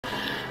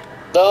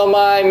Don't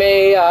mind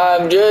me,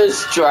 I'm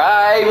just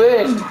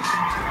driving.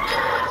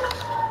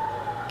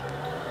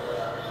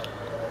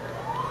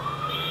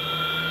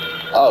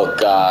 Oh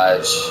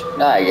gosh,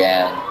 not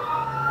again.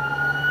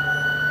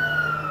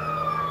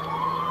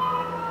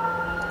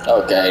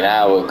 Okay,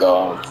 now we're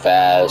going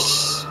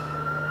fast.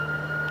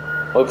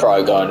 We're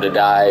probably going to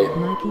die.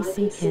 My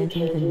PC can't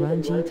even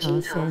run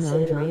GTA San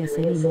Andreas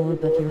anymore,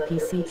 but your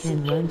PC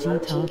can run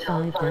GTA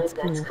 5. That's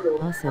cool.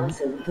 Awesome.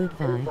 Good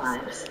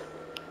vibes.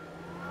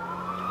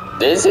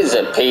 This is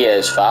a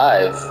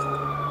PS5.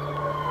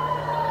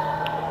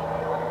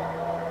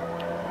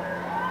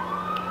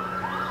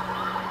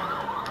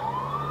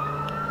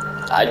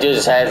 I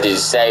just had to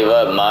save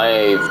up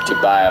money to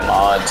buy a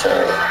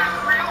monitor.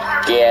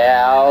 Get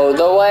out of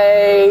the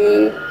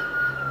way!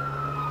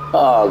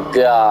 Oh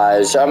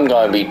gosh, I'm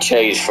gonna be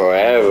chased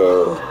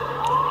forever.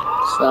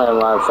 It's not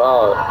my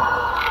fault.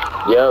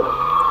 Yep.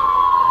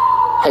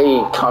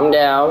 Hey, calm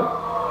down.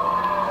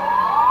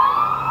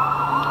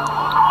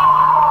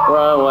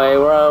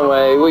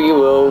 Runway, we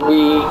will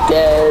be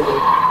dead.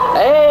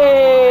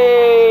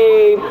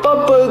 Hey!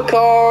 Bumper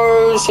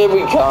cars, here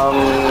we come.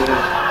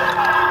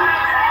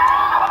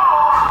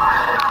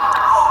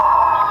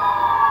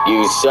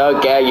 You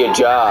suck at your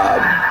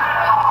job.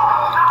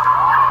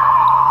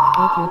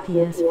 But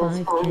your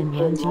PS5 can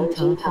run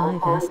GTA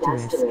 5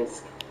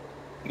 asterisk.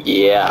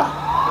 Yeah.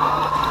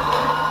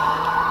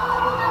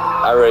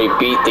 I already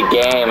beat the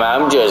game.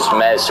 I'm just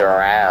messing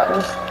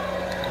around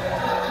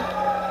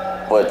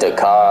with the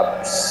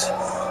cops.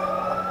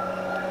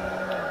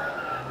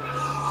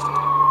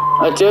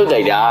 Until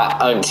they die.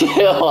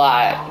 Until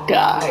I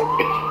die.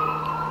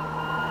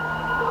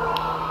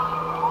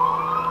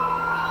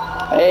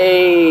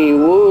 Hey,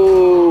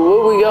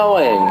 woo, where we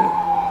going?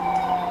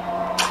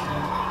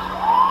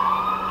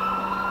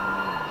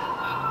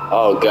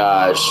 Oh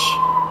gosh.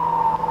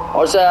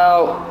 Watch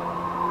out.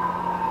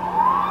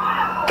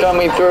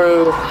 Coming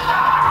through.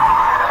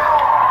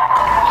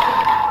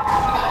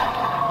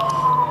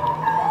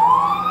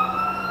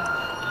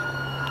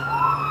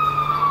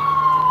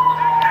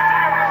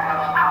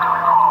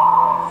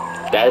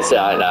 That's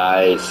not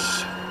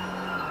nice.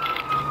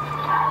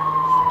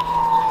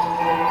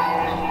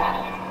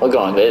 We're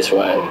going this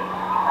way.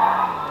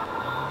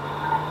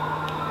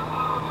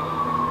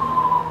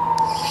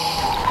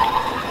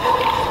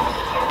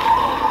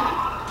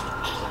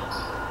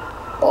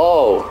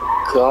 Oh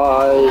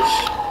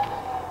gosh.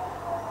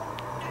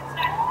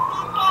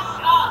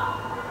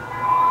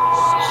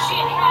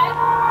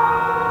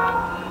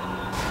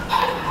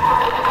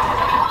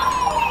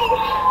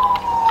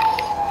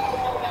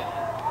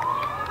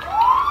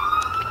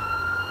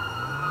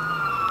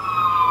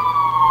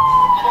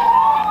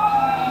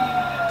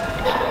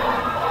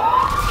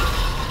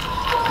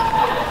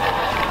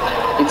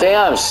 You think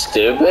I'm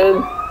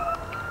stupid?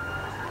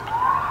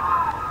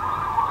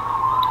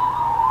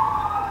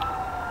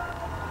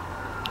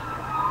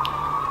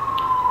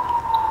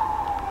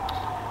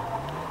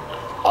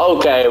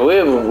 Okay,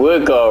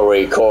 we're gonna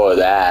record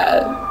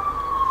that.